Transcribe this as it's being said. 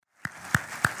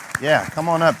Yeah, come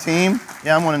on up, team.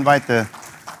 Yeah, I'm going to invite the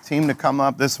team to come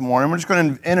up this morning. We're just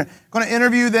going to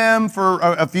interview them for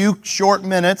a few short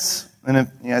minutes. And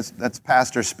that's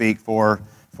pastor speak for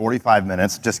 45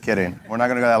 minutes. Just kidding. We're not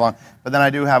going to go that long. But then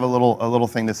I do have a little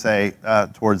thing to say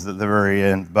towards the very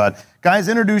end. But guys,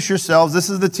 introduce yourselves. This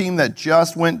is the team that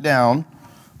just went down.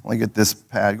 Let me get this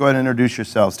pad. Go ahead and introduce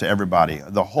yourselves to everybody.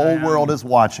 The whole world is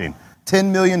watching.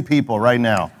 10 million people right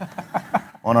now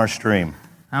on our stream.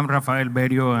 I'm Rafael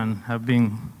Berio, and have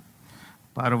been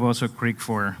part of Oso Creek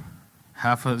for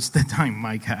half of the time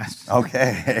Mike has.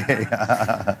 Okay.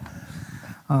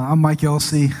 I'm Mike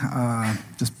Elsey.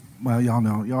 Y'all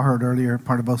know. Y'all heard earlier,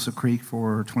 part of Oso Creek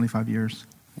for 25 years.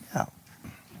 Yeah.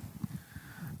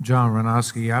 John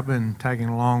Ranowski. I've been tagging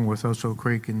along with Oso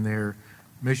Creek in their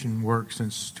mission work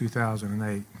since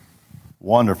 2008.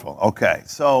 Wonderful. Okay.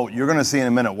 So you're going to see in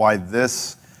a minute why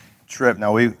this trip.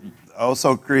 Now,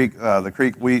 Oso Creek, the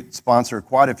Creek, we sponsor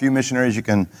quite a few missionaries.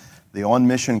 The On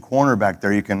Mission corner back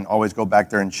there, you can always go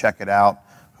back there and check it out,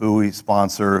 who we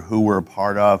sponsor, who we're a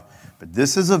part of. But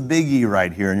this is a biggie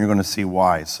right here, and you're going to see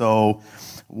why. So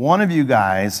one of you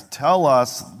guys, tell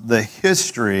us the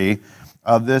history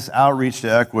of this outreach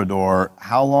to Ecuador.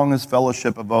 How long has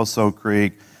Fellowship of Oso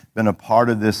Creek been a part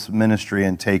of this ministry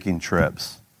and taking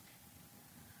trips?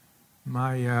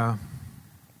 My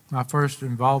first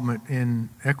involvement in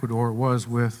Ecuador was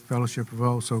with Fellowship of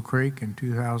Oso Creek in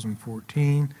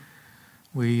 2014.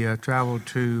 We traveled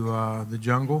to the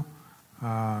jungle,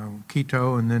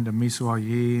 Quito, and then to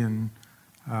Misawayi, and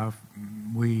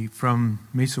from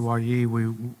Misawayi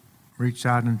we reached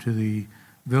out into the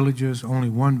villages. Only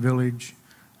one village,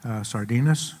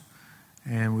 Sardinas,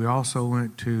 and we also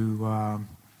went to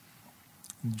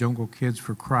Jungle Kids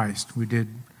for Christ. We did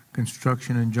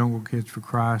construction in Jungle Kids for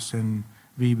Christ and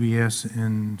VBS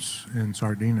in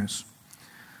Sardinas.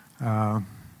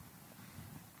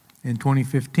 In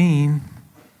 2015,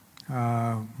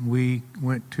 we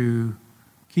went to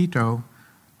Quito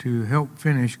to help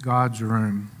finish God's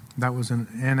Room. That was an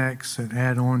annex, an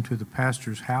add-on to the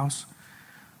pastor's house.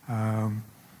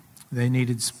 They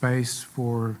needed space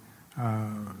for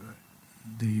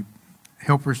the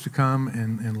helpers to come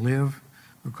and live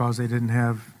because they didn't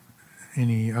have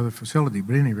any other facility.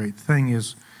 But at any rate, the thing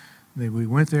is that we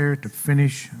went there to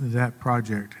finish that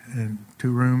project, a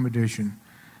two-room addition.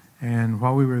 And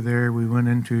while we were there, we went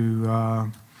into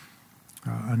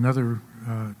another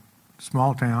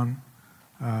small town,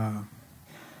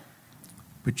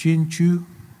 Pichinchu,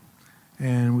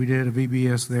 and we did a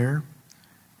VBS there.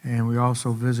 And we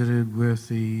also visited with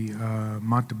the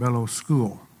Montebello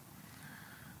School.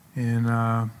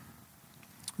 And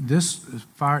this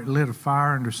lit a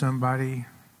fire under somebody,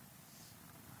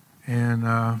 and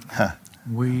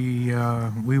we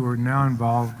were now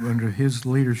involved under his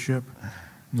leadership,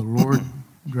 the Lord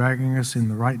dragging us in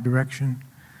the right direction,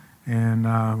 and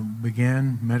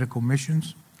began medical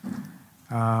missions.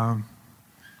 Rafa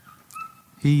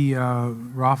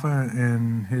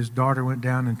and his daughter went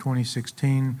down in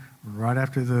 2016, right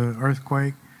after the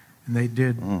earthquake, and they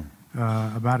did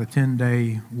about a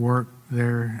 10-day work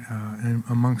there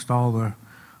amongst all the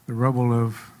rubble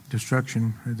of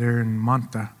destruction there in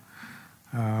Manta.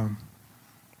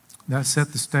 That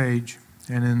set the stage,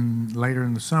 and then later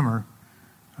in the summer,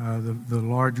 the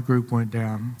large group went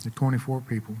down, the 24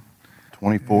 people.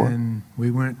 24? And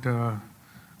we went, of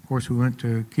course, we went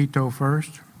to Quito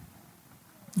first,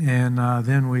 and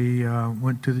then we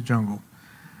went to the jungle.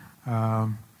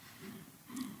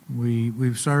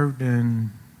 We've served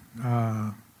in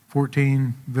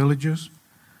 14 villages.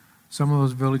 Some of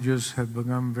those villages have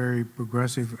become very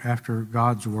progressive after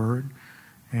God's Word,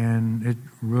 and it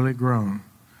really grown.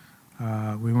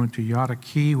 We went to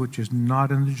Yataqui, which is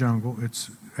not in the jungle. It's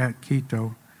at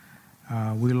Quito.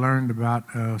 We learned about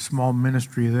a small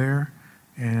ministry there,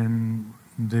 and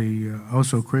the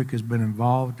Oso Creek has been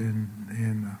involved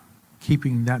in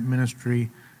keeping that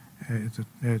ministry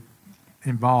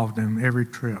involved in every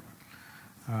trip.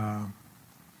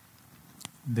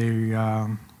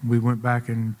 We went back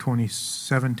in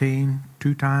 2017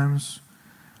 two times,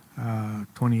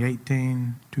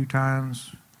 2018 two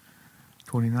times,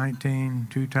 2019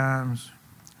 two times,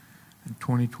 and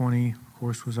 2020, of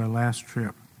course, was our last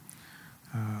trip.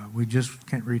 We just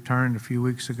can't return a few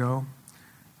weeks ago.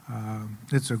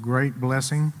 It's a great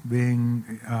blessing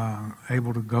being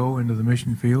able to go into the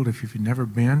mission field. If you've never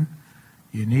been,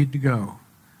 you need to go.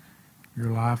 Your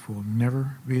life will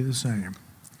never be the same.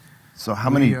 So how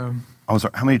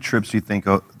many trips do you think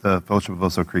the Fellowship of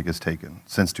Oso Creek has taken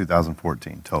since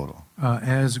 2014 total?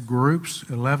 As groups,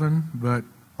 11, but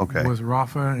with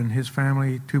Rafa and his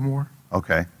family, 2 more.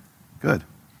 Okay, good.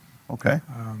 Okay.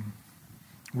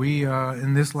 We,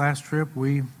 in this last trip,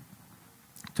 we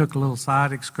took a little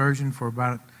side excursion for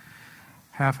about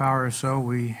half hour or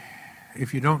so.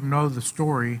 If you don't know the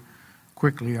story,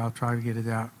 quickly, I'll try to get it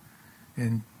out.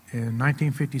 In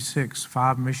 1956,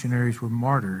 5 missionaries were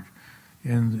martyred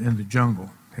in the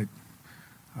jungle.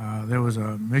 There was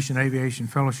a Mission Aviation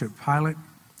Fellowship pilot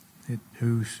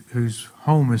whose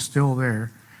home is still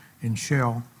there in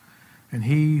Shell, and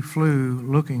he flew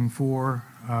looking for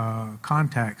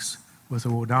contacts with the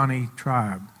Waodani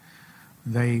tribe.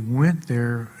 They went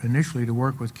there initially to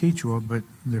work with Quechua, but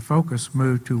their focus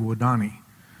moved to Waodani.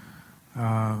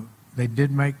 They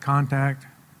did make contact,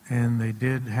 and they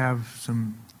did have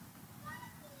some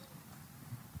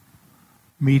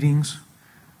meetings,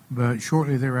 but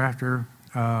shortly thereafter,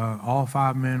 all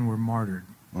 5 men were martyred.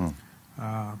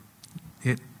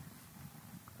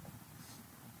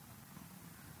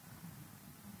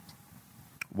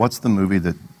 What's the movie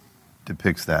that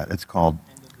depicts that? It's called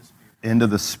End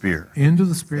of the Spear. End of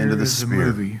the Spear End of the is a Spear.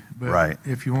 movie, but Right.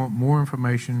 if you want more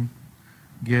information,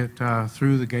 get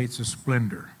Through the Gates of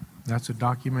Splendor. That's a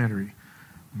documentary.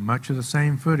 Much of the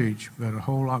same footage, but a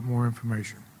whole lot more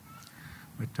information.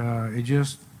 But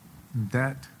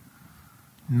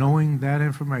knowing that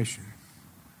information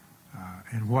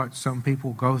and what some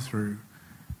people go through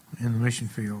in the mission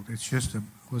field,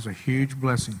 was a huge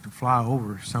blessing to fly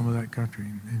over some of that country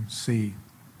and see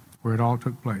where it all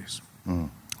took place.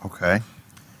 Okay.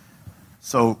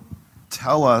 So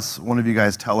one of you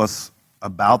guys tell us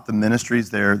about the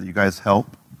ministries there that you guys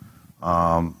help,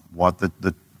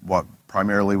 what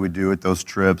primarily we do at those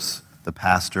trips, the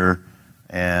pastor,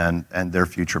 and their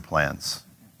future plans.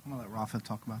 I'm going to let Rafa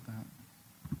talk about that.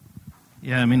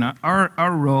 Yeah, I mean,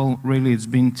 our role really has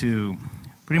been to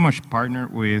pretty much partner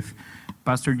with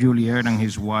Pastor Julier and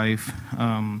his wife.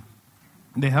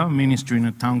 They have a ministry in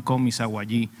a town called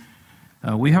Misawayi.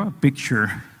 We have a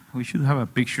picture. We should have a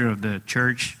picture of the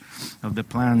church, of the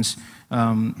plans.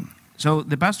 So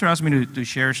the pastor asked me to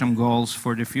share some goals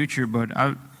for the future, but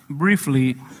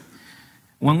briefly,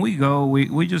 when we go,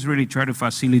 we just really try to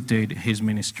facilitate his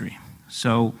ministry.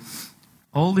 So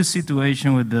all this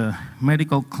situation with the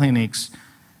medical clinics,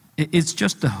 it's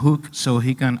just a hook so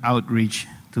he can outreach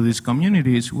to these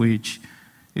communities, which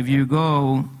if you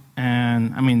go,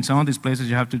 and I mean, some of these places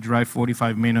you have to drive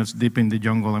 45 minutes deep in the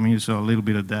jungle. I mean, you saw a little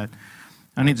bit of that.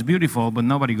 And it's beautiful, but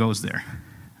nobody goes there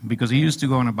because he used to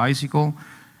go on a bicycle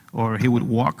or he would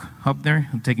walk up there.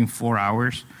 It would take him 4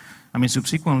 hours. I mean,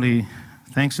 subsequently,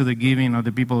 thanks to the giving of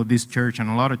the people of this church and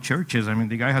a lot of churches, I mean,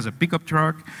 the guy has a pickup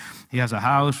truck. He has a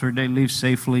house where they live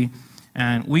safely.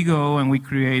 And we go and we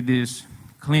create this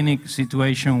clinic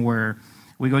situation where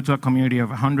we go to a community of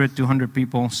 100, 200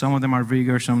 people. Some of them are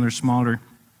bigger, some are smaller.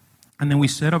 And then we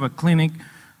set up a clinic.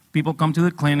 People come to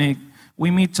the clinic.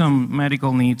 We meet some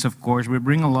medical needs, of course. We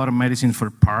bring a lot of medicines for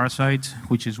parasites,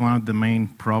 which is one of the main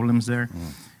problems there,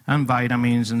 and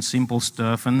vitamins and simple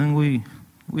stuff. And then we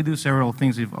do several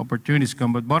things if opportunities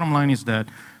come. But bottom line is that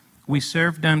we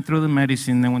serve them through the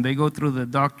medicine. And when they go through the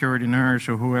doctor or the nurse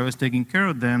or whoever's taking care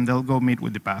of them, they'll go meet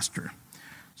with the pastor.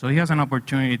 So he has an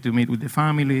opportunity to meet with the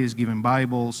families, give them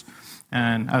Bibles.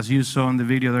 And as you saw in the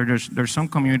video, there's some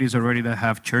communities already that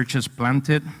have churches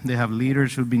planted. They have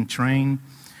leaders who've been trained.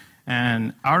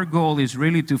 And our goal is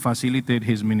really to facilitate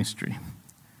his ministry.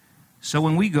 So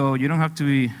when we go, you don't have to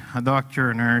be a doctor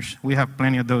or nurse. We have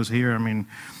plenty of those here. I mean,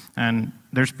 and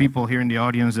there's people here in the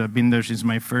audience that have been there since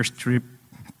my first trip.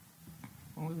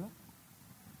 When was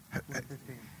that?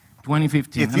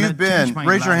 2015. If you've been,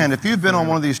 raise your hand. If you've been on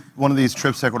one of these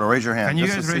trips, Ecuador, raise your hand. Can you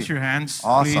just guys to raise see. your hands,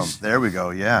 Awesome. please? There we go.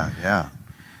 Yeah.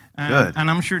 Good. And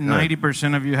I'm sure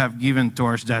 90% of you have given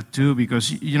towards that too,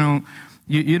 because you don't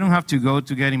have to go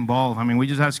to get involved. I mean, we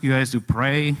just ask you guys to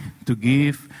pray, to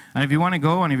give, and if you want to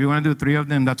go, and if you want to do 3 of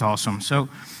them, that's awesome. So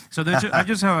I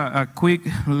just have a quick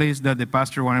list that the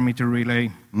pastor wanted me to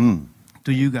relay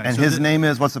to you guys. And so his name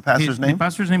is, what's the pastor's name? The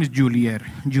pastor's name is Julier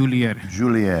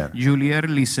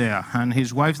Licea, and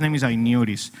his wife's name is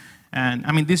Ainioris. And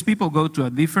I mean, these people go to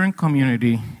a different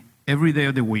community every day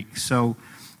of the week. So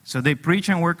they preach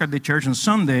and work at the church on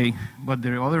Sunday, but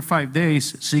the other 5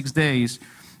 days, 6 days,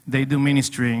 they do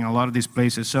ministry in a lot of these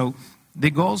places. So the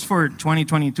goals for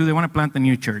 2022, they want to plant a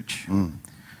new church,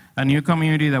 a new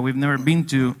community that we've never been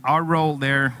to. Our role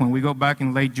there, when we go back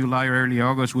in late July or early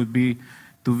August, would be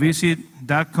to visit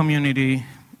that community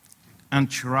and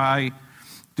try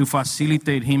to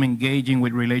facilitate him engaging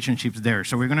with relationships there.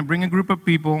 So we're going to bring a group of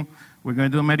people, we're going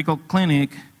to do a medical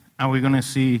clinic, and we're going to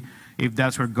see if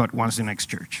that's where God wants the next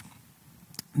church.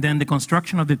 Then the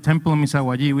construction of the temple in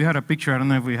Misawayi, we had a picture, I don't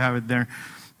know if we have it there,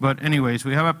 but anyways,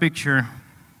 we have a picture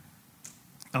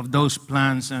of those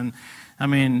plans. And I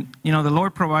mean, you know, the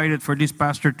Lord provided for this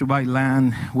pastor to buy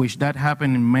land, which that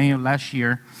happened in May of last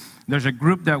year. There's a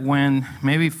group that went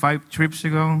maybe 5 trips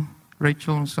ago,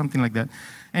 Rachel, something like that.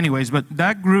 Anyways, but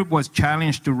that group was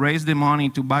challenged to raise the money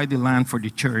to buy the land for the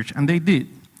church, and they did.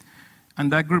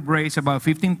 And that group raised about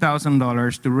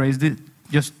 $15,000 to raise it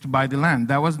just to buy the land.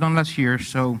 That was done last year,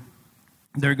 so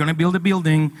they're going to build a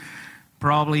building,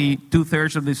 probably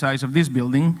 2/3 of the size of this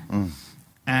building,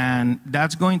 and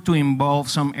that's going to involve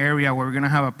some area where we're going to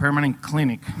have a permanent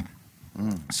clinic.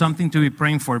 Something to be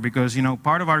praying for, because, you know,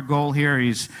 part of our goal here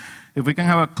is if we can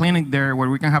have a clinic there where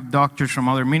we can have doctors from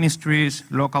other ministries,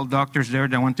 local doctors there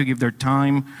that want to give their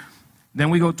time, then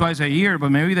we go twice a year, but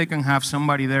maybe they can have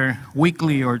somebody there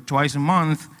weekly or twice a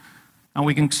month, and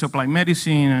we can supply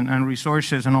medicine and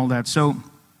resources and all that. So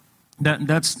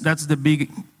that's the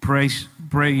big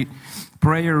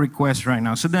prayer request right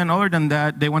now. So then, other than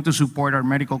that, they want to support our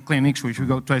medical clinics, which we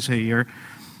go twice a year.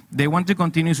 They want to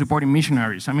continue supporting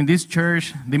missionaries. I mean, this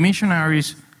church, the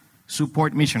missionaries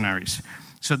support missionaries.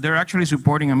 So they're actually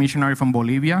supporting a missionary from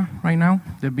Bolivia right now.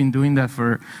 They've been doing that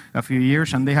for a few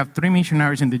years, and they have 3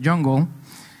 missionaries in the jungle,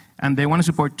 and they want to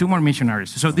support 2 more missionaries.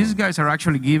 So these guys are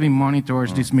actually giving money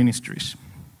towards these ministries.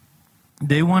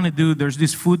 They want to do, there's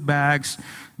these food bags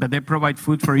that they provide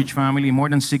food for each family. More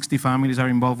than 60 families are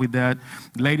involved with that.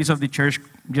 Ladies of the church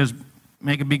just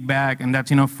make a big bag, and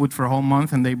that's enough food for a whole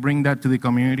month, and they bring that to the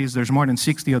communities. There's more than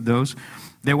 60 of those.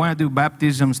 They want to do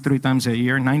baptisms 3 times a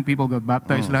year. 9 people got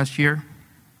baptized last year.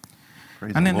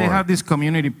 Praise And then the they Lord. have these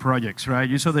community projects, right?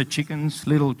 You saw the chickens,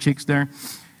 little chicks there.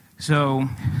 So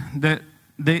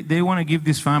they want to give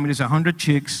these families 100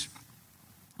 chicks.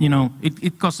 You know,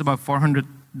 it costs about $400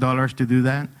 to do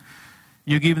that.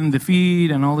 You give them the feed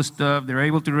and all the stuff. They're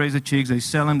able to raise the chicks. They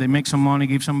sell them. They make some money,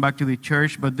 give some back to the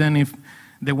church. But then if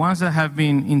the ones that have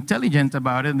been intelligent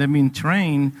about it, they've been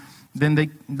trained, then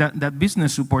that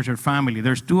business supports your family.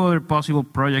 There's 2 other possible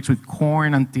projects with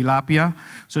corn and tilapia.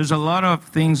 So there's a lot of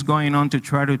things going on to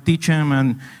try to teach them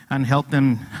and help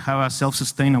them have a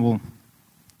self-sustainable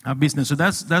business. So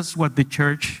that's what the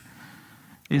church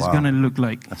is Wow. going to look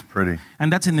like. That's pretty.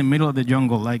 And that's in the middle of the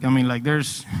jungle. Like, I mean, like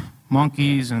there's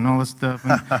monkeys and all that stuff.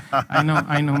 And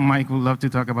I know Mike would love to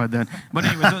talk about that. But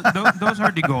anyway, those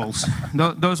are the goals.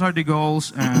 Those are the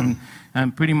goals,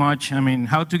 and pretty much, I mean,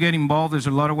 how to get involved. There's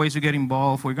a lot of ways to get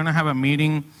involved. We're going to have a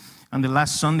meeting on the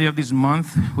last Sunday of this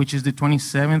month, which is the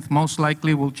 27th. Most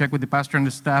likely, we'll check with the pastor and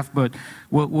the staff, but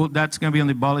that's going to be on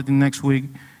the bulletin next week.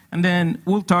 And then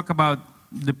we'll talk about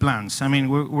the plans. I mean,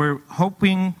 we're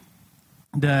hoping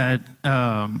that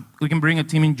we can bring a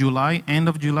team in July, end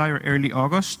of July or early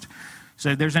August. So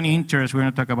if there's any interest, we're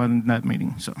going to talk about it in that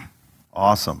meeting. So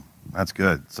Awesome. That's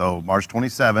good. So March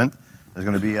 27th, there's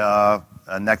going to be a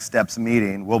Next Steps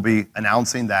meeting. We'll be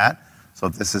announcing that. So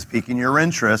if this is piquing your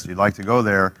interest, you'd like to go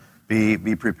there,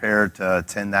 be prepared to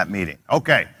attend that meeting.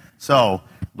 Okay. So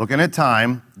looking at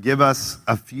time, give us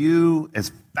a few,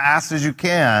 as fast as you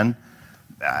can,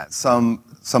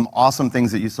 some awesome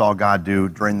things that you saw God do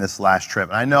during this last trip.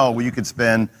 And I know you could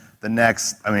spend the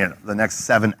next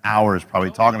 7 hours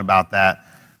probably talking about that,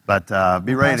 but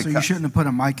be ready So to you shouldn't have put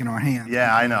a mic in our hand.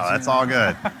 Yeah, I know. That's all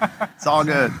good. It's all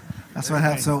good. That's what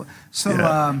happened.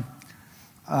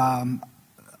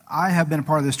 I have been a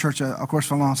part of this church, of course,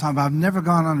 for a long time, but I've never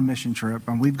gone on a mission trip.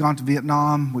 And we've gone to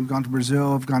Vietnam, we've gone to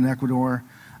Brazil, we've gone to Ecuador.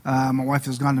 My wife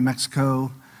has gone to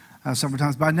Mexico several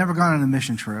times, but I've never gone on a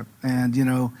mission trip. And, you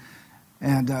know,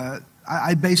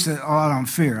 I based it a lot on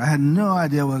fear. I had no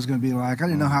idea what it was going to be like. I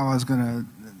didn't know how I was going to.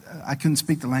 I couldn't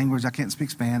speak the language. I can't speak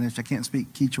Spanish. I can't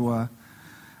speak Quechua.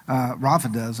 Rafa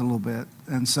does a little bit,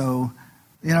 and so,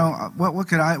 you know,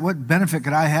 what benefit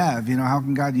could I have? You know, how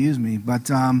can God use me? But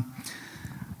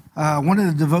one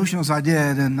of the devotionals I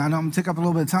did, and I know I'm going to take up a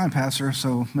little bit of time, Pastor,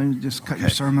 so maybe just cut your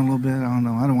sermon a little bit. I don't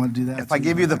know. I don't want to do that. If I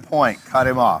give you the point, cut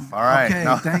him off. All right. Okay,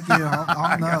 No. thank you.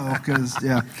 I'll know, because,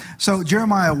 yeah. So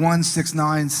Jeremiah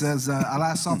 1:6-9 says, I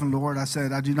last saw from the Lord, I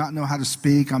said, I do not know how to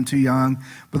speak, I'm too young.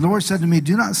 But the Lord said to me,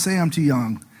 do not say I'm too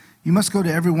young. You must go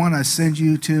to everyone I send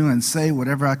you to and say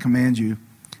whatever I command you.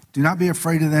 Do not be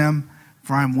afraid of them,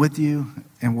 for I am with you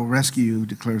and will rescue you,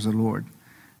 declares the Lord.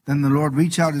 Then the Lord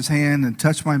reached out his hand and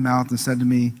touched my mouth and said to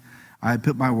me, I have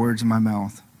put my words in my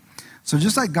mouth. So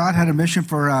just like God had a mission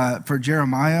for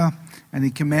Jeremiah, and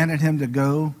he commanded him to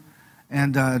go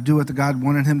and do what the God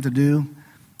wanted him to do,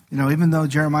 you know, even though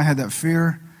Jeremiah had that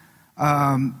fear,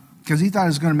 because he thought it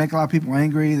was going to make a lot of people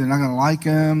angry, they're not going to like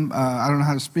him, I don't know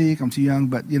how to speak, I'm too young,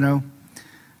 but, you know,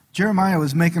 Jeremiah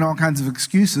was making all kinds of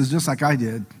excuses just like I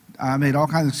did. I made all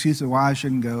kinds of excuses why I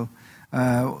shouldn't go. You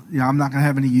know, I'm not going to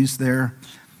have any use there.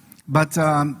 But,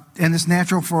 and it's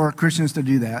natural for Christians to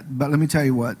do that. But let me tell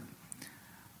you what.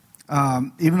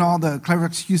 Even all the clever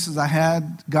excuses I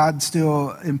had, God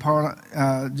still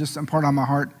just imparted on my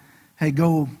heart, hey,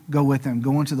 go with him.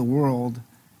 Go into the world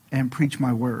and preach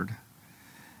my word.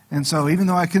 And so even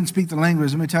though I couldn't speak the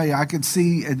language, let me tell you, I could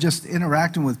see just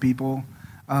interacting with people.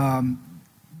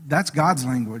 That's God's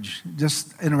language,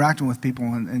 just interacting with people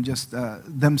and just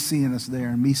them seeing us there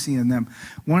and me seeing them.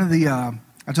 One of the,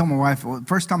 I told my wife, the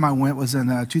first time I went was in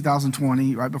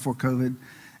 2020, right before COVID.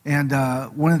 And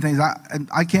one of the things,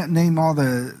 I can't name all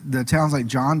the towns like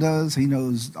John does. He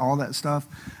knows all that stuff.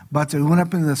 But we went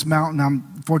up into this mountain.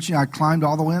 Fortunately, I climbed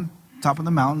all the way on top of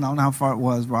the mountain. I don't know how far it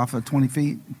was, Rafa, 20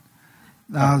 feet?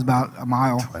 That was about a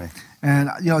mile. 20. And,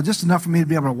 just enough for me to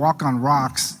be able to walk on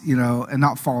rocks, and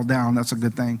not fall down. That's a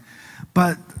good thing.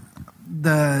 But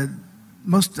the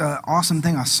most awesome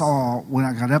thing I saw when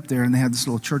I got up there, and they had this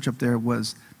little church up there,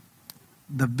 was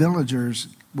the villagers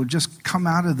would just come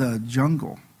out of the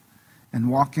jungle and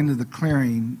walk into the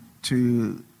clearing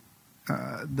to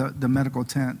the medical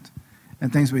tent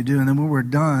and things we do. And then when we're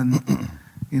done,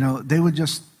 they would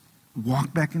just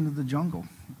walk back into the jungle.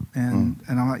 And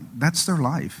I'm like, that's their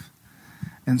life.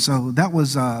 And so that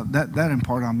was, that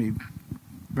imparted on me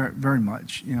very, very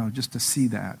much, just to see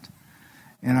that.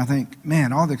 And I think,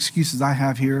 man, all the excuses I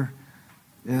have here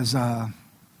is,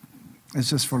 it's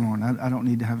just forlorn. I don't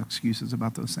need to have excuses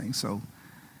about those things. So,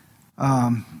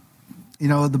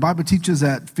 the Bible teaches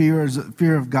that fear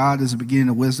of God is the beginning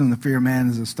of wisdom. The fear of man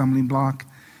is a stumbling block.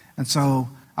 And so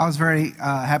I was very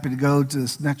happy to go to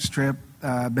this next trip.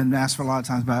 I've been asked for a lot of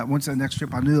times, but once that next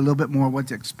trip, I knew a little bit more what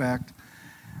to expect.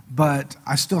 But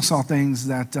I still saw things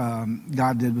that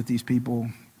God did with these people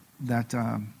that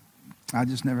I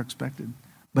just never expected.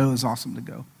 But it was awesome to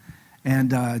go.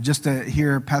 And just to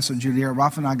hear Pastor Julier,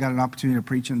 Rafa and I got an opportunity to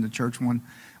preach in the church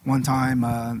one time.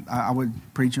 I would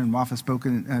preach and Rafa spoke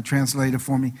and translated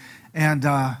for me. And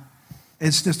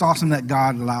it's just awesome that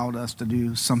God allowed us to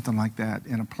do something like that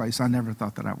in a place I never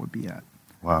thought that I would be at.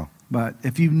 Wow. But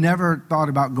if you've never thought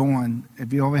about going,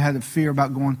 if you always had a fear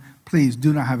about going, please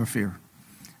do not have a fear,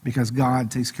 because God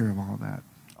takes care of all that.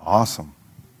 Awesome.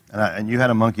 And you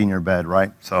had a monkey in your bed,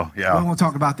 right? So, yeah. We won't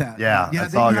talk about that. Yeah,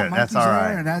 that's all good. That's all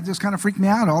right. And that just kind of freaked me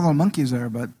out, all the monkeys there,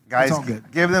 but guys, it's all good.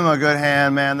 Give them a good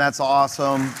hand, man. That's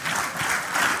awesome.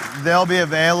 They'll be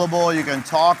available. You can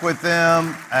talk with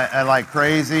them like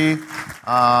crazy.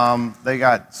 They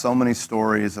got so many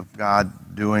stories of God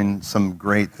doing some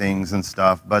great things and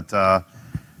stuff. But,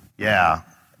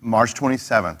 March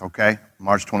 27th, okay?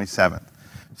 March 27th.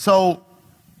 So,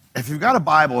 if you've got a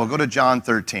Bible, go to John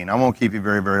 13. I won't keep you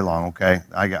very, very long, okay?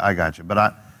 I got you.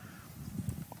 But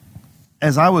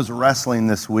as I was wrestling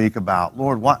this week about,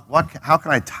 Lord, how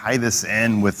can I tie this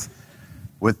in with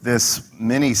this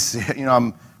mini,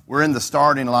 we're in the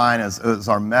starting line as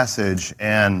our message,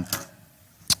 and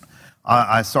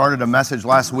I started a message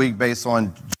last week based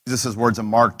on Jesus' words in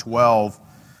Mark 12,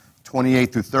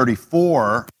 28 through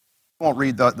 34. I won't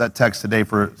read that text today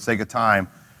for sake of time.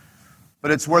 But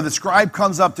it's where the scribe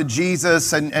comes up to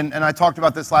Jesus, and I talked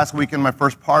about this last week in my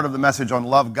first part of the message on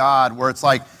love God, where it's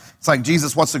like,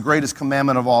 Jesus, what's the greatest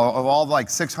commandment of all like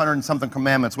 600 and something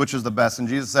commandments, which is the best? And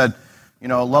Jesus said,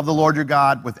 love the Lord your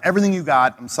God with everything you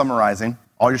got. I'm summarizing.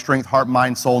 All your strength, heart,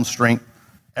 mind, soul, and strength.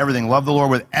 Everything. Love the Lord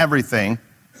with everything.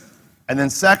 And then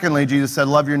secondly, Jesus said,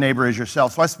 love your neighbor as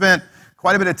yourself. So I spent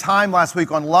quite a bit of time last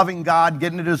week on loving God,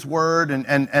 getting into his word,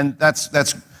 and that's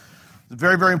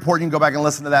very, very important. You can go back and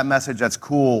listen to that message. That's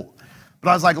cool. But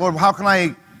I was like, Lord, how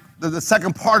can the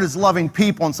second part is loving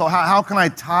people. And so how can I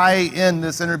tie in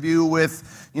this interview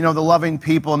with, the loving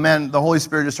people? And man, the Holy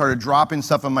Spirit just started dropping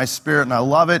stuff in my spirit, and I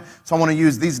love it. So I want to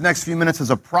use these next few minutes as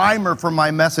a primer for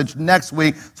my message next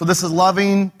week. So this is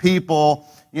loving people,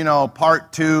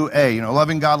 part 2A.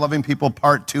 Loving God, loving people,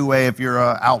 part 2A if you're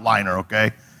an outliner,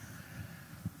 okay?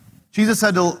 Jesus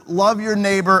said to love your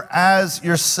neighbor as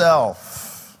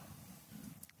yourself.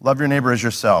 Love your neighbor as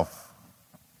yourself.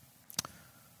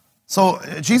 So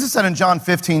Jesus said in John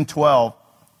 15:12,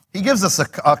 he gives us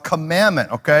a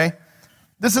commandment, okay?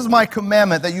 This is my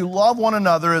commandment, that you love one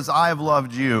another as I have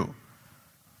loved you.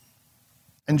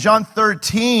 In John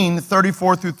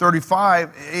 13:34 through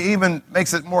 35, it even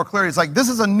makes it more clear. He's like, this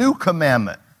is a new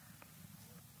commandment.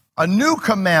 A new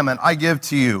commandment I give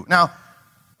to you. Now,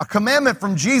 a commandment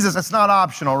from Jesus, it's not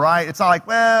optional, right? It's not like,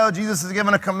 well, Jesus has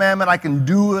given a commandment, I can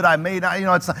do it,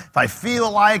 it's not, if I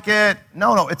feel like it.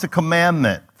 No, it's a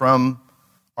commandment from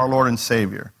our Lord and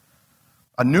Savior.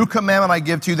 A new commandment I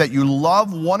give to you, that you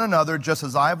love one another just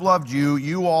as I have loved you.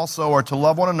 You also are to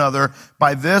love one another.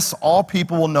 By this, all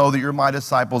people will know that you're my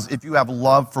disciples, if you have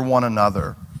love for one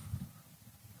another.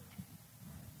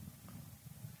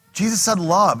 Jesus said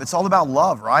love. It's all about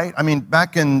love, right? I mean,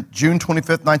 back in June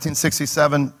 25th,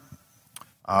 1967,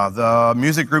 the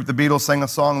music group The Beatles sang a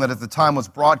song that at the time was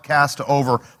broadcast to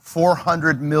over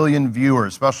 400 million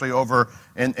viewers, especially over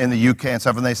in the UK and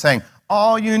stuff. And they sang,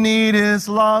 "All you need is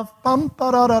love." Bum,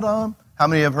 ba-da-da-dum. How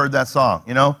many have heard that song,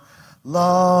 you know?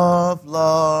 Love,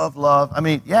 love, love. I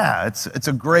mean, yeah, it's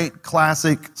a great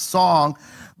classic song.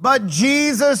 But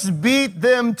Jesus beat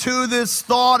them to this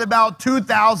thought about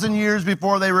 2,000 years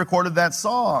before they recorded that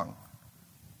song.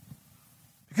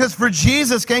 Because for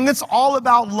Jesus, gang, it's all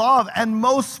about love. And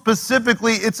most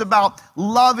specifically, it's about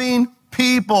loving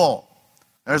people.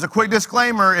 There's a quick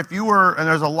disclaimer. If you were, and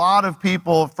there's a lot of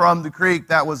people from the Creek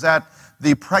that was at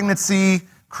the Pregnancy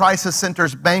Crisis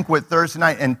Center's banquet Thursday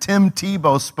night, and Tim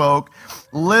Tebow spoke.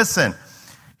 Listen,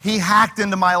 he hacked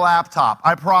into my laptop,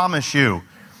 I promise you.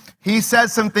 He said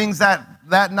some things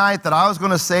that night that I was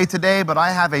going to say today, but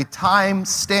I have a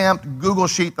time-stamped Google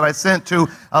sheet that I sent to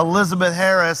Elizabeth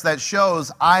Harris that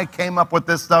shows I came up with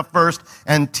this stuff first,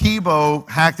 and Tebow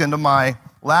hacked into my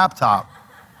laptop.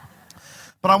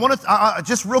 But I want to,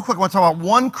 just real quick, I want to talk about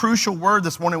one crucial word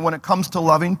this morning when it comes to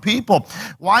loving people.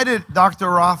 Why did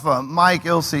Dr. Rafa, Mike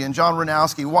Ilse, and John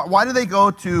Ranowski, why did they go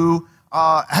to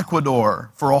Ecuador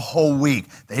for a whole week?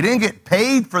 They didn't get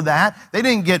paid for that. They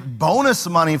didn't get bonus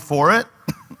money for it.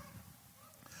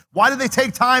 Why did they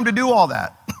take time to do all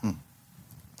that?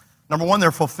 Number one,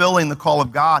 they're fulfilling the call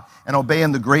of God and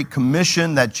obeying the Great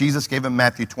Commission that Jesus gave in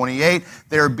Matthew 28.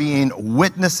 They're being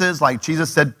witnesses like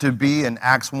Jesus said to be in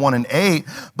Acts 1 and 8.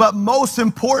 But most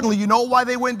importantly, you know why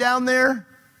they went down there?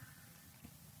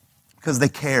 Because they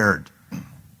cared.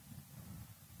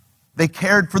 They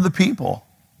cared for the people.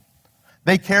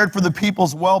 They cared for the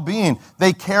people's well-being.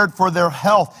 They cared for their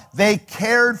health. They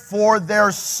cared for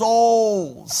their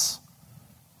souls.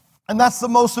 And that's the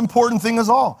most important thing of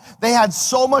all. They had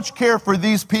so much care for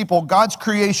these people, God's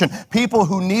creation, people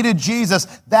who needed Jesus,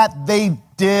 that they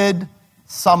did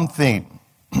something.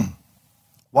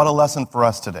 What a lesson for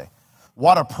us today.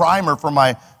 What a primer for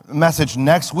my message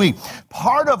next week.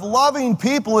 Part of loving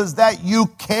people is that you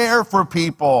care for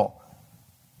people.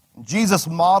 Jesus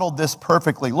modeled this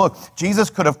perfectly. Look, Jesus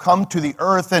could have come to the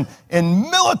earth in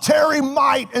military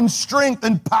might and strength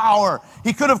and power.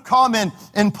 He could have come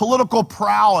in political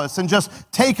prowess and just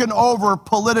taken over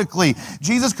politically.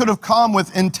 Jesus could have come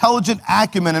with intelligent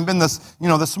acumen and been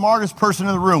the smartest person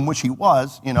in the room, which he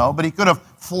was, but he could have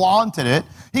flaunted it.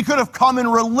 He could have come in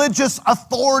religious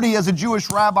authority as a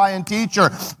Jewish rabbi and teacher.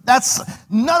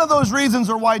 None of those reasons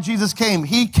are why Jesus came.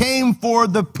 He came for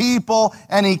the people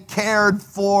and he cared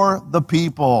for the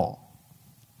people.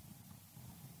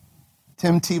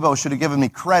 Tim Tebow should have given me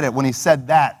credit when he said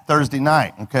that Thursday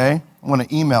night, okay? I'm going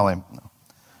to email him.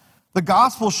 The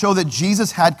Gospels show that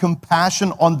Jesus had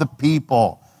compassion on the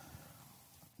people.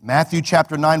 Matthew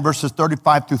chapter 9, verses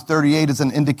 35 through 38 is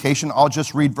an indication. I'll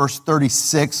just read verse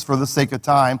 36 for the sake of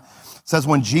time. It says,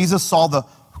 when Jesus saw the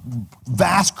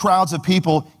vast crowds of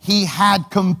people, he had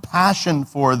compassion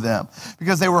for them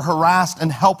because they were harassed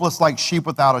and helpless like sheep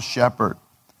without a shepherd.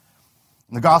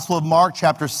 In the Gospel of Mark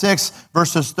chapter 6,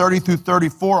 verses 30 through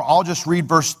 34, I'll just read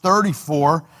verse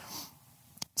 34.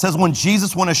 It says, when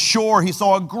Jesus went ashore, he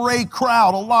saw a great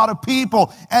crowd, a lot of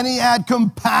people, and he had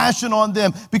compassion on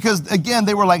them because, again,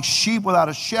 they were like sheep without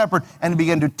a shepherd, and he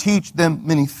began to teach them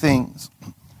many things.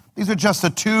 These are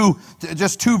just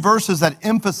two verses that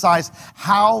emphasize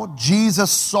how Jesus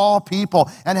saw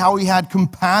people and how he had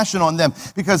compassion on them.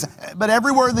 But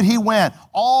everywhere that he went,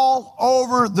 all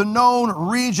over the known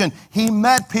region, he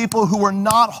met people who were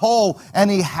not whole, and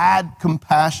he had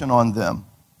compassion on them.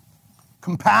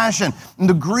 Compassion. And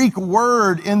the Greek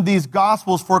word in these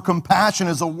Gospels for compassion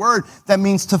is a word that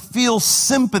means to feel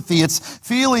sympathy. It's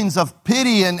feelings of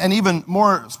pity and even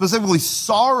more specifically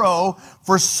sorrow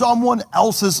for someone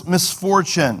else's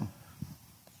misfortune.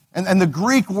 And the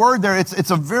Greek word there, it's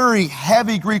a very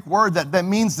heavy Greek word that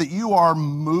means that you are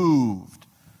moved.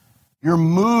 You're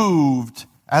moved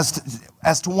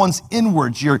as to one's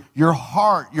inwards, your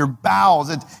heart, your bowels.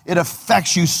 It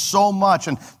affects you so much.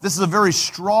 And this is a very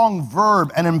strong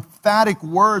verb, an emphatic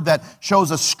word that shows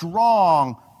a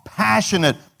strong,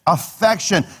 passionate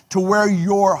affection to where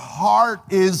your heart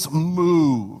is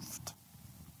moved.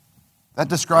 That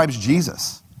describes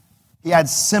Jesus. He had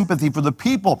sympathy for the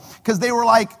people because they were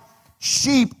like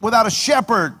sheep without a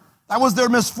shepherd. That was their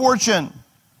misfortune.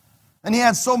 And he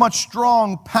had so much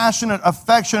strong, passionate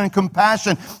affection and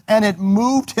compassion, and it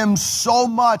moved him so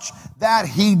much that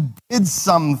he did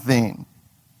something.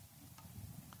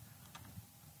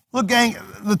 Look, gang,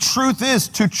 the truth is,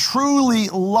 to truly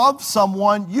love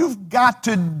someone, you've got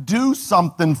to do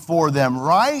something for them,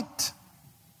 right?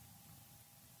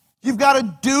 You've got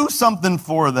to do something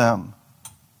for them.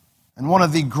 And one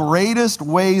of the greatest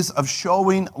ways of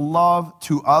showing love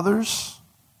to others,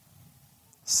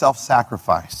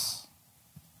 self-sacrifice.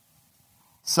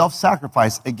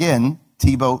 Self-sacrifice. Again,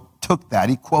 Tebow took that.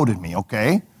 He quoted me,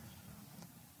 okay?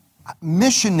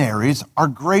 Missionaries are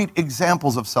great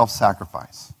examples of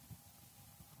self-sacrifice.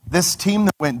 This team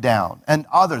that went down and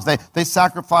others, they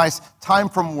sacrificed time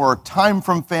from work, time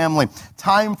from family,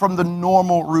 time from the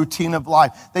normal routine of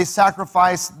life. They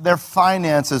sacrificed their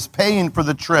finances, paying for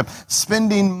the trip,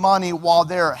 spending money while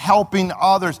they're helping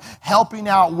others, helping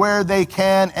out where they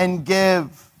can and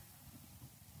give.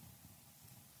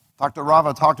 Dr.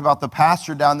 Rava talked about the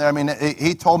pastor down there. I mean,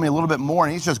 he told me a little bit more,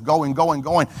 and he's just going.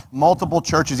 Multiple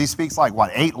churches. He speaks like,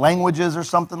 8 languages or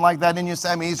something like that in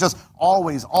Yosemite. He's just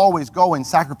always going.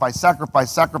 Sacrifice. And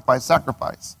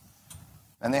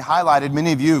they highlighted,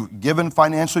 many of you have given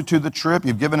financially to the trip.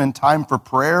 You've given in time for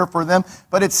prayer for them.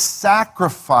 But it's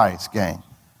sacrifice, gang.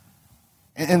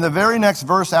 In the very next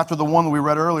verse after the one that we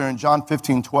read earlier in John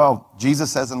 15:12,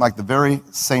 Jesus says in like the very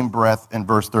same breath in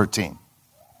verse 13,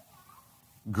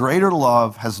 greater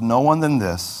love has no one than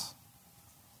this,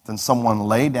 than someone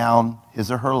lay down his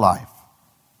or her life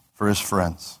for his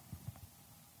friends.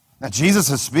 Now, Jesus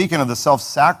is speaking of the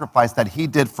self-sacrifice that he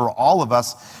did for all of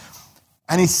us,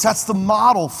 and he sets the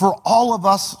model for all of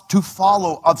us to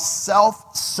follow of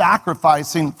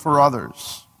self-sacrificing for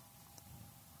others.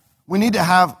 We need to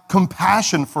have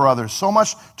compassion for others, so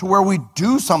much to where we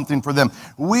do something for them.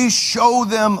 We show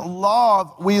them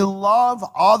love. We love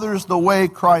others the way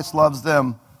Christ loves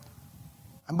them.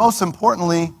 And most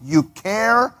importantly, you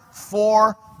care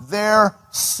for their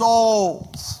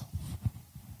souls.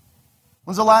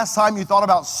 When's the last time you thought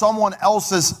about someone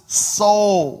else's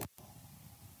soul?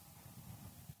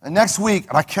 And next week,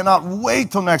 and I cannot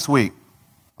wait till next week,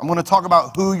 I'm going to talk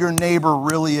about who your neighbor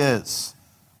really is.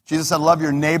 Jesus said, love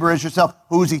your neighbor as yourself.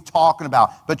 Who is he talking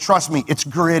about? But trust me, it's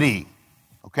gritty,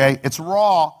 okay? It's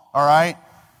raw, all right?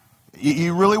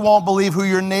 You really won't believe who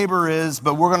your neighbor is,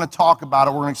 but we're going to talk about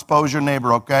it. We're going to expose your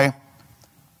neighbor, okay?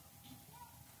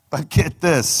 But get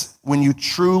this, when you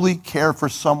truly care for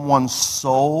someone's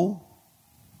soul,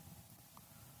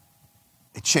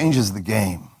 it changes the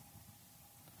game.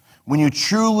 When you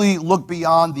truly look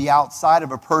beyond the outside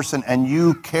of a person and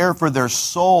you care for their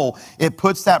soul, it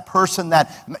puts that person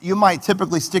that you might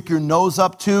typically stick your nose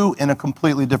up to in a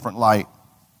completely different light.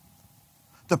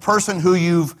 The person who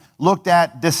you've looked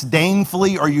at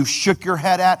disdainfully or you shook your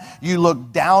head at, you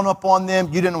looked down upon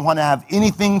them, you didn't want to have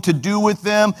anything to do with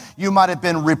them, you might have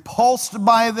been repulsed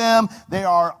by them, they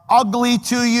are ugly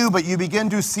to you, but you begin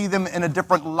to see them in a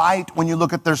different light when you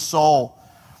look at their soul.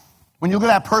 When you look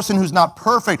at that person who's not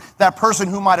perfect, that person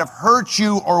who might have hurt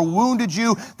you or wounded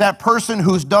you, that person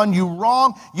who's done you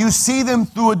wrong, you see them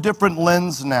through a different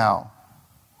lens now.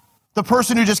 The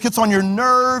person who just gets on your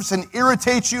nerves and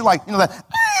irritates you, like, that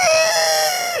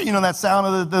sound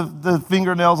of the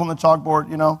fingernails on the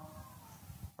chalkboard,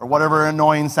 or whatever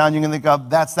annoying sound you can think of,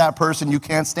 that's that person. You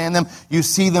can't stand them. You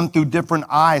see them through different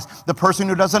eyes. The person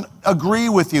who doesn't agree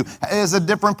with you is a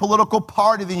different political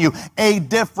party than you, a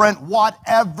different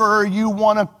whatever you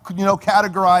want to,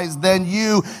 categorize than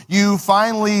you. You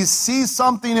finally see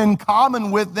something in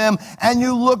common with them, and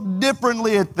you look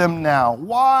differently at them now.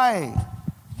 Why?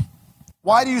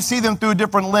 Why do you see them through a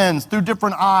different lens, through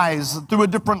different eyes, through a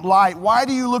different light? Why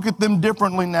do you look at them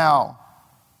differently now?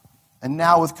 And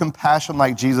now with compassion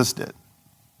like Jesus did.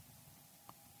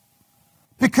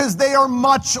 Because they are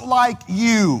much like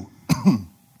you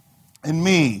and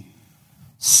me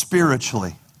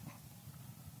spiritually.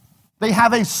 They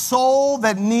have a soul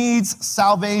that needs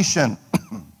salvation.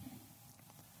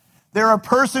 They're a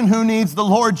person who needs the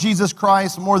Lord Jesus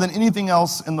Christ more than anything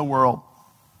else in the world.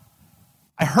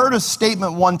 I heard a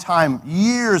statement one time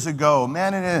years ago,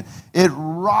 man, and it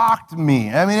rocked me.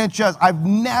 I mean, I've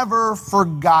never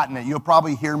forgotten it. You'll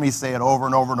probably hear me say it over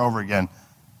and over and over again.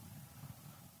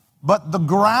 But the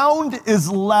ground is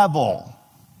level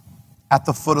at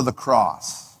the foot of the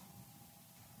cross.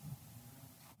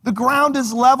 The ground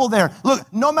is level there.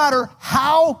 Look, no matter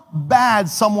how bad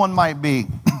someone might be,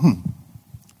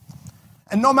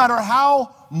 and no matter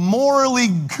how morally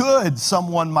good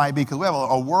someone might be, because we have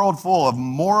a world full of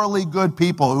morally good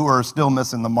people who are still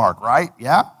missing the mark, right?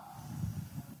 Yeah?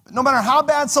 But no matter how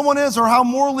bad someone is or how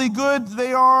morally good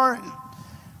they are,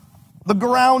 the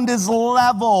ground is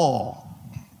level.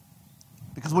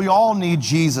 Because we all need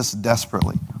Jesus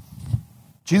desperately.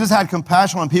 Jesus had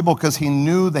compassion on people because he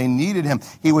knew they needed him.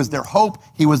 He was their hope.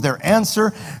 He was their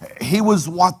answer. He was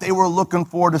what they were looking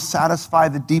for to satisfy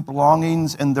the deep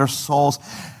longings in their souls.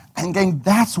 And gang,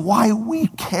 that's why we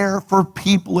care for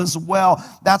people as well.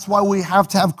 That's why we have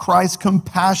to have Christ's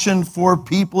compassion for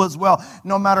people as well.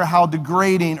 No matter how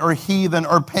degrading or heathen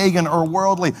or pagan or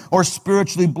worldly or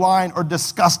spiritually blind or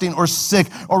disgusting or sick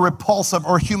or repulsive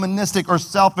or humanistic or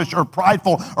selfish or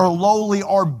prideful or lowly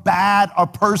or bad a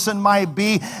person might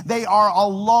be, they are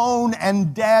alone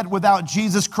and dead without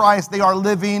Jesus Christ. They are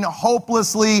living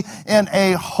hopelessly in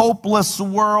a hopeless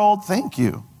world. Thank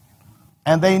you.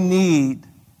 And they need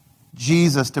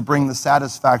Jesus to bring the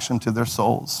satisfaction to their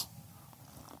souls.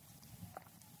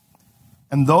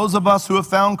 And those of us who have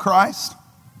found Christ,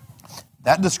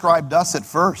 that described us at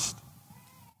first.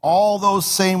 All those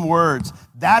same words.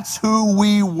 That's who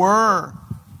we were.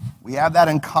 We have that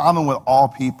in common with all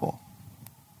people.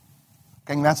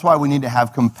 Okay, that's why we need to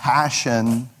have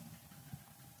compassion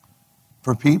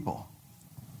for people.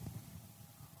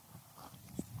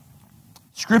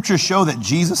 Scriptures show that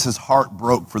Jesus' heart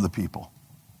broke for the people.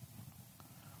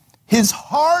 His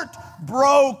heart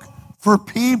broke for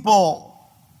people.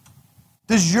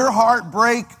 Does your heart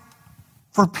break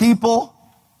for people?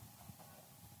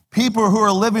 People who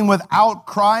are living without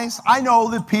Christ? I know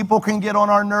that people can get on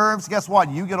our nerves. Guess what?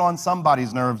 You get on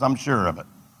somebody's nerves, I'm sure of it.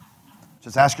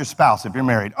 Just ask your spouse if you're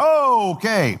married. Oh,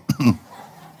 okay.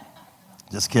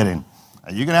 Just kidding.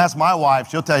 You can ask my wife.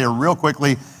 She'll tell you real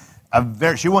quickly.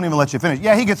 She won't even let you finish.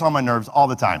 Yeah, he gets on my nerves all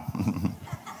the time.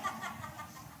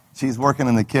 She's working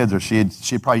in the kids, or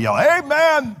she'd probably yell, "Hey,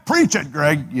 man, preach it,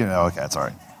 Greg." You know, okay, that's all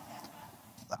right.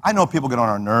 I know people get on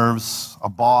our nerves. A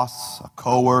boss, a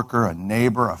coworker, a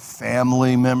neighbor, a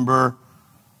family member.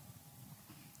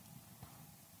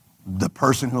 The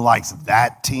person who likes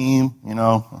that team, you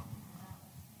know.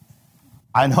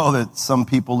 I know that some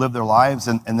people live their lives,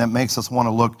 and that makes us want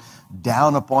to look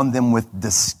down upon them with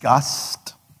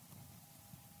disgust.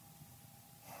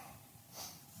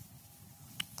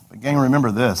 But gang,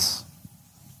 remember this.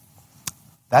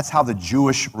 That's how the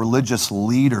Jewish religious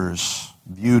leaders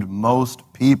viewed most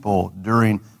people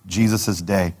during Jesus'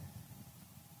 day.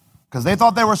 Because they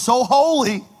thought they were so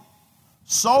holy,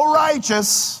 so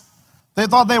righteous, they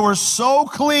thought they were so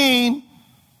clean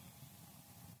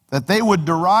that they would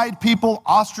deride people,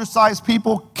 ostracize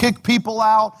people, kick people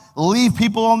out, leave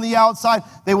people on the outside.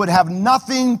 They would have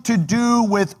nothing to do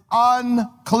with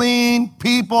unclean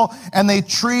people, and they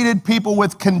treated people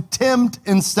with contempt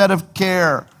instead of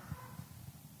care.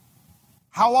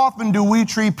 How often do we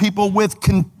treat people with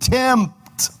contempt?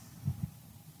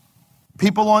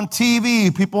 People on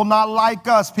TV, people not like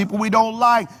us, people we don't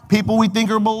like, people we think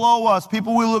are below us,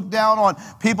 people we look down on,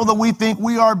 people that we think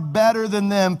we are better than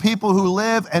them, people who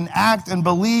live and act and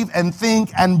believe and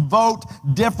think and vote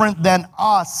different than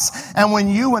us. And when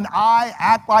you and I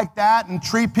act like that and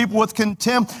treat people with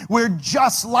contempt, we're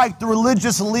just like the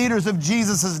religious leaders of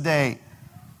Jesus' day.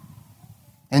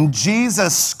 And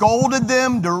Jesus scolded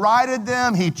them, derided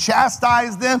them, he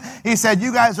chastised them. He said,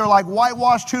 you guys are like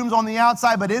whitewashed tombs on the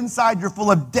outside, but inside you're full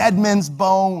of dead men's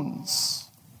bones.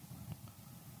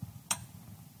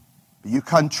 You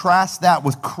contrast that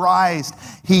with Christ.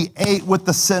 He ate with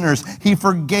the sinners. He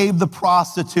forgave the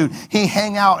prostitute. He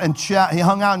hung out and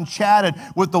chatted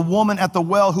with the woman at the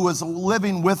well who was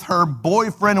living with her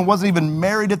boyfriend and wasn't even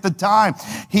married at the time.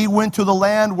 He went to the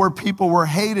land where people were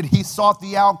hated. He sought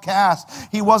the outcast.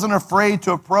 He wasn't afraid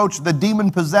to approach the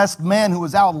demon-possessed man who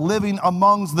was out living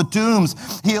amongst the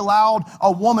tombs. He allowed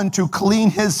a woman to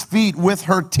clean his feet with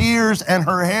her tears and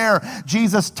her hair.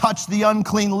 Jesus touched the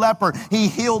unclean leper. He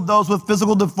healed those with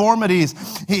physical deformities.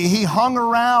 He hung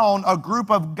around a group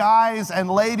of guys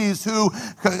and ladies who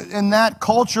in that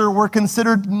culture were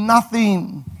considered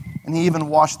nothing, and he even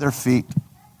washed their feet.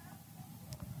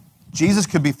 Jesus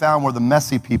could be found where the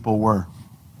messy people were.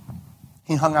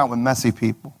 He hung out with messy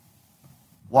people.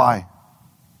 Why?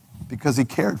 Because he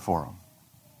cared for them.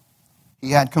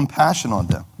 He had compassion on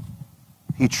them.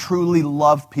 He truly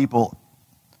loved people,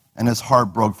 and his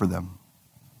heart broke for them.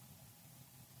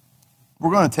 We're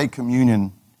going to take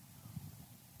communion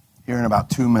here in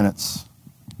about 2 minutes.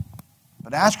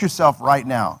 But ask yourself right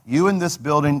now, you in this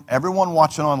building, everyone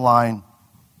watching online,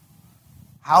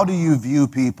 how do you view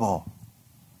people?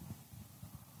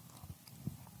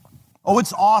 Oh,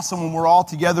 it's awesome when we're all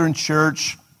together in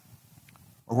church,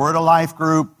 or we're at a life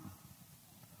group,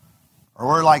 or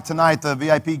we're like tonight, the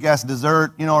VIP guest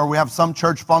dessert, or we have some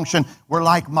church function. We're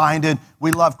like-minded.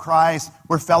 We love Christ.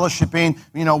 We're fellowshipping.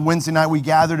 Wednesday night we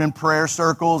gathered in prayer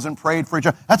circles and prayed for each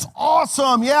other. That's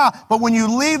awesome, yeah. But when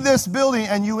you leave this building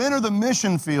and you enter the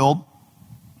mission field,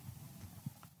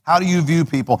 how do you view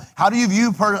people? How do you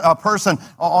view a person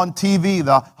on TV,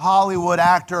 the Hollywood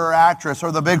actor or actress,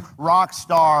 or the big rock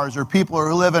stars, or people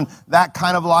who live in that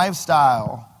kind of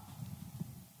lifestyle?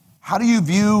 How do you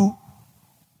view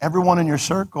everyone in your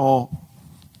circle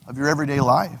of your everyday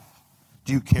life?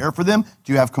 Do you care for them?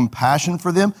 Do you have compassion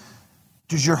for them?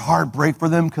 Does your heart break for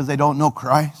them because they don't know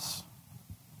Christ?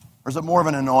 Or is it more of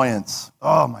an annoyance?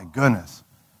 Oh my goodness.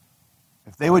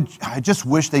 If they would, I just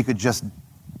wish they could just,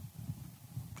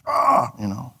 you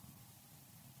know.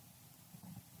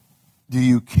 Do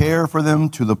you care for them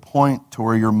to the point to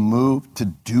where you're moved to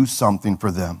do something for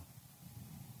them?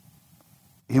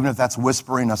 Even if that's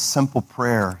whispering a simple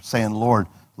prayer, saying, Lord,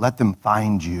 let them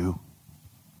find you.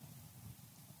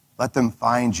 Let them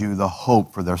find you, the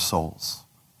hope for their souls.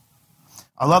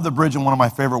 I love the bridge in one of my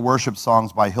favorite worship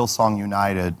songs by Hillsong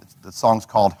United. The song's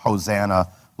called Hosanna.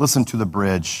 Listen to the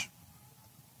bridge.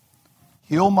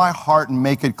 Heal my heart and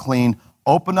make it clean.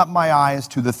 Open up my eyes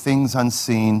to the things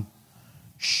unseen.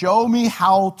 Show me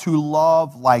how to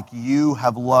love like you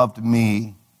have loved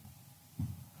me.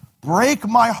 Break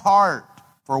my heart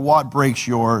for what breaks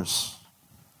yours.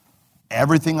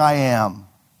 Everything I am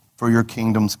for your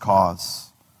kingdom's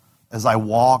cause as I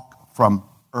walk from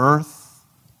earth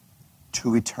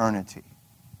to eternity.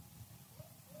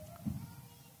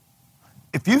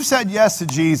 If you've said yes to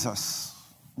Jesus,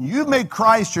 you've made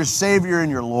Christ your Savior and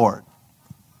your Lord.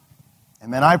 And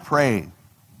man, I pray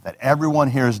that everyone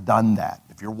here has done that.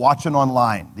 If you're watching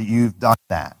online, that you've done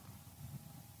that.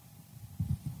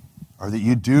 Or that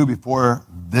you do before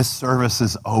this service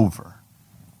is over.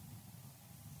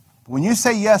 When you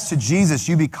say yes to Jesus,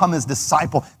 you become his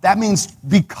disciple. That means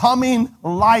becoming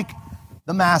like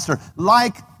the master,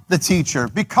 like the teacher,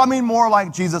 becoming more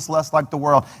like Jesus, less like the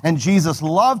world. And Jesus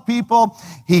loved people,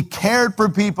 he cared for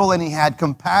people, and he had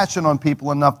compassion on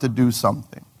people enough to do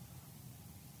something.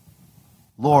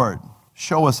 Lord,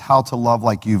 show us how to love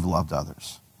like you've loved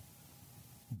others.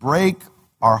 Break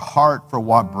our heart for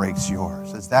what breaks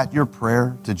yours. Is that your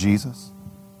prayer to Jesus?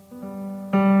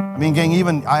 I mean, gang,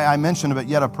 even I mentioned it, but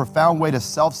yet a profound way to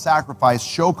self-sacrifice,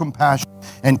 show compassion,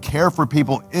 and care for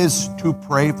people is to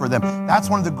pray for them. That's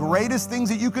one of the greatest things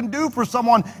that you can do for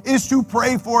someone is to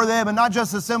pray for them, and not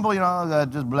just a simple,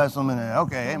 just bless them and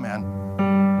okay, amen.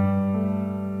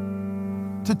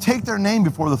 To take their name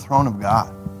before the throne of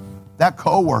God. That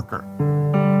coworker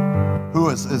who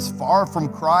is as far from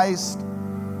Christ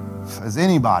as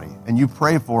anybody, and you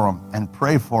pray for them and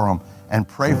pray for them and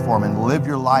pray for them and live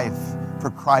your life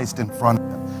for Christ in front of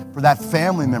them. For that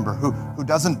family member who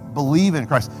doesn't believe in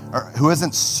Christ or who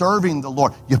isn't serving the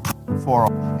Lord, you pray for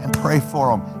them and pray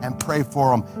for them and pray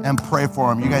for them and pray for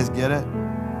them. You guys get it?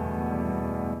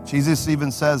 Jesus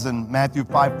even says in Matthew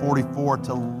 5:44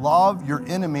 to love your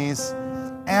enemies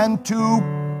and to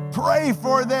pray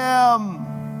for them.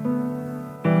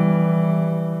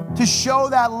 To show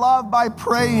that love by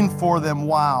praying for them.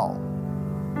 Wow.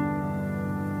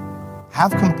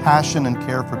 Have compassion and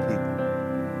care for people.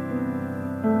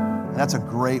 And that's a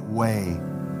great way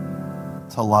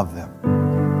to love them.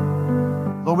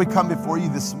 Lord, we come before you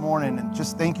this morning and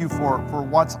just thank you for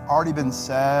what's already been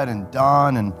said and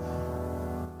done. And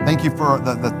thank you for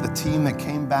the team that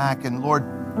came back. And Lord,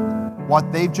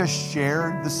 what they've just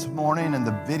shared this morning and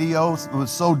the videos, it was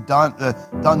so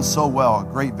done so well, a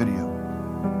great video.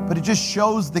 But it just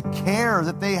shows the care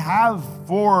that they have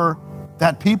for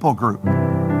that people group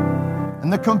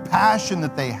and the compassion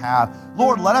that they have.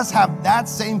 Lord, let us have that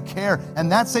same care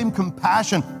and that same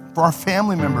compassion for our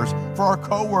family members, for our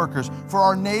coworkers, for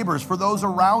our neighbors, for those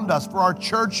around us, for our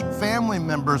church family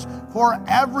members, for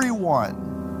everyone.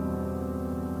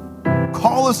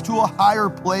 Call us to a higher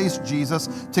place,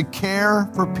 Jesus, to care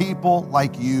for people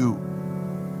like you.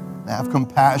 Have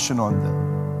compassion on them.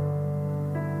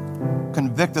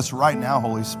 Convict us right now,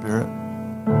 Holy Spirit.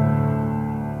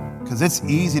 Because it's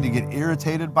easy to get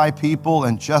irritated by people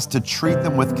and just to treat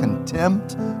them with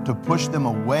contempt, to push them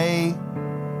away,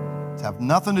 to have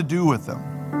nothing to do with them.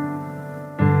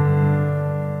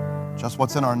 Just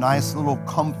what's in our nice little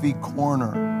comfy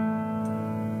corner.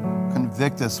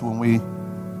 Convict us when we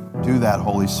do that,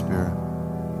 Holy Spirit.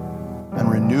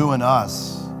 And renew in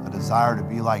us a desire to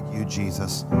be like you,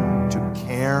 Jesus, to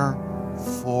care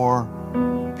for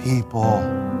people,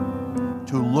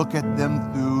 to look at them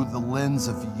through the lens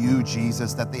of you,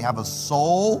 Jesus, that they have a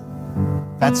soul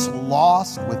that's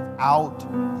lost without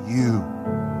you.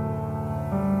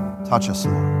 Touch us,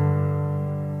 Lord.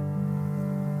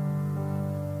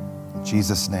 In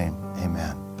Jesus' name,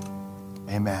 amen.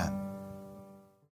 Amen.